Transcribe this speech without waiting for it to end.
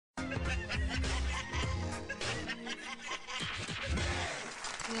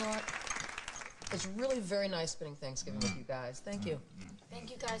You know what? It's really very nice spending Thanksgiving with you guys. Thank you.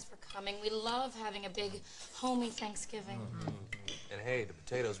 Thank you guys for coming. We love having a big, homey Thanksgiving. And hey, the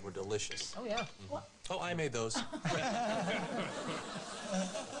potatoes were delicious. Oh, yeah. Oh, I made those.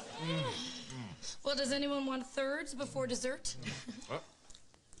 Well, does anyone want thirds before dessert? Well,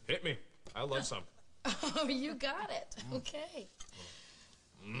 hit me. I love some. Oh, you got it. Okay.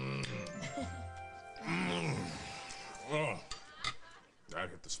 Oh, that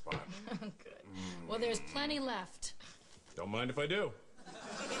hit the spot. Good. Well, there's plenty left. Don't mind if I do.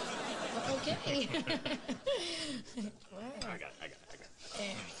 Okay. I got it. There we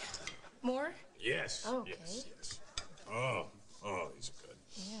go. More? Yes. Okay. Yes. Oh, these are good.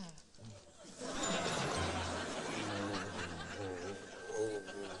 Yeah.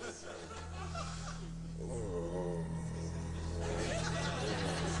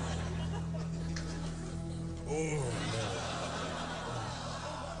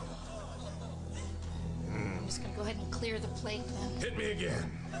 I'm just gonna go ahead and clear the plate then. Hit me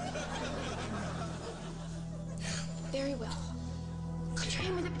again. Very well. Tray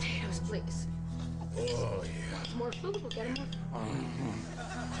me the potatoes, please. Oh, yeah. More food, we'll get more.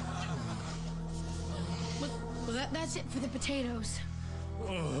 Well, that's it for the potatoes.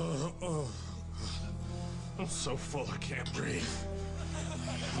 I'm so full I can't breathe.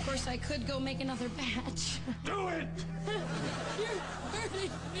 Of course, I could go make another batch. Do it! You're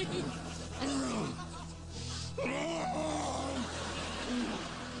hurting me.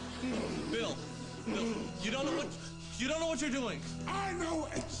 Bill, you don't know what you're doing. I know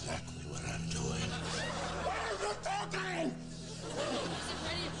exactly what I'm doing. Where's the turkey?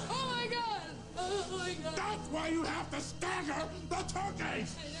 Oh, my God. Oh, my God. That's why you have to stagger the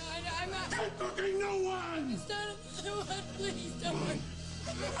turkeys. I know, I'm not... Keep cooking no one. Stop. Please don't.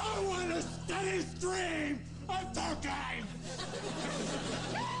 I want a steady stream of turkey.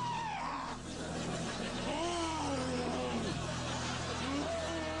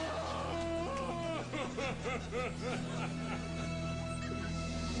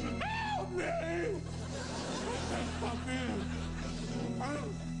 Help me!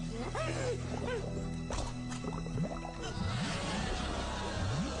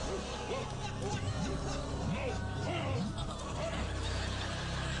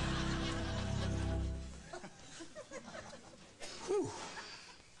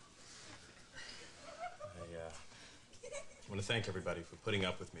 I want to thank everybody for putting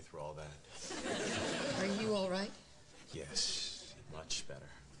up with me through all that. Are you all right? Yes, much better.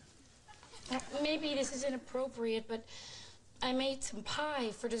 Maybe this is inappropriate, but I made some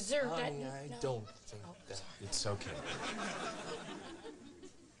pie for dessert. I don't think that. It's okay.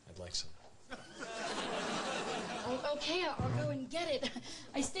 I'd like some. Oh, okay, I'll go and get it.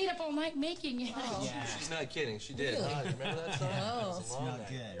 I stayed up all night making it. Oh. Yeah. She's not kidding. She did. Really? Huh? You remember that song? Oh. It was a long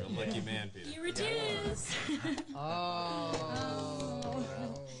night. You're a lucky man, Peter. Here it is.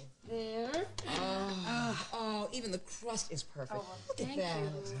 There. Oh, even the crust is perfect. Look at Thank that.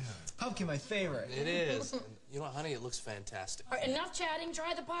 you. Pumpkin, my favorite. It is. And you know what, honey? It looks fantastic. All right, enough chatting.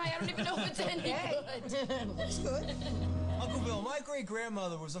 Try the pie. I don't even know if it's any good. Looks good. Uncle Bill, my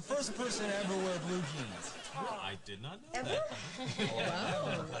great-grandmother was the first person to ever wear blue jeans. I did not know Ever?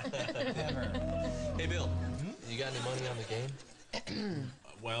 Wow. Ever. Hey, Bill. You got any money on the game?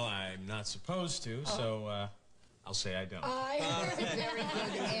 Well, I'm not supposed to, so I'll say I don't. I heard Very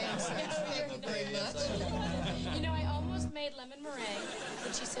good answer. Thank you very much. You know, I almost made lemon meringue,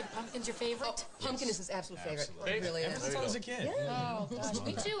 but she said pumpkin's your favorite. Oh, pumpkin is his absolute favorite. Absolutely. It really Ever is. since I was a kid. Oh, gosh.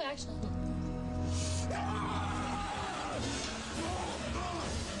 Me too, actually.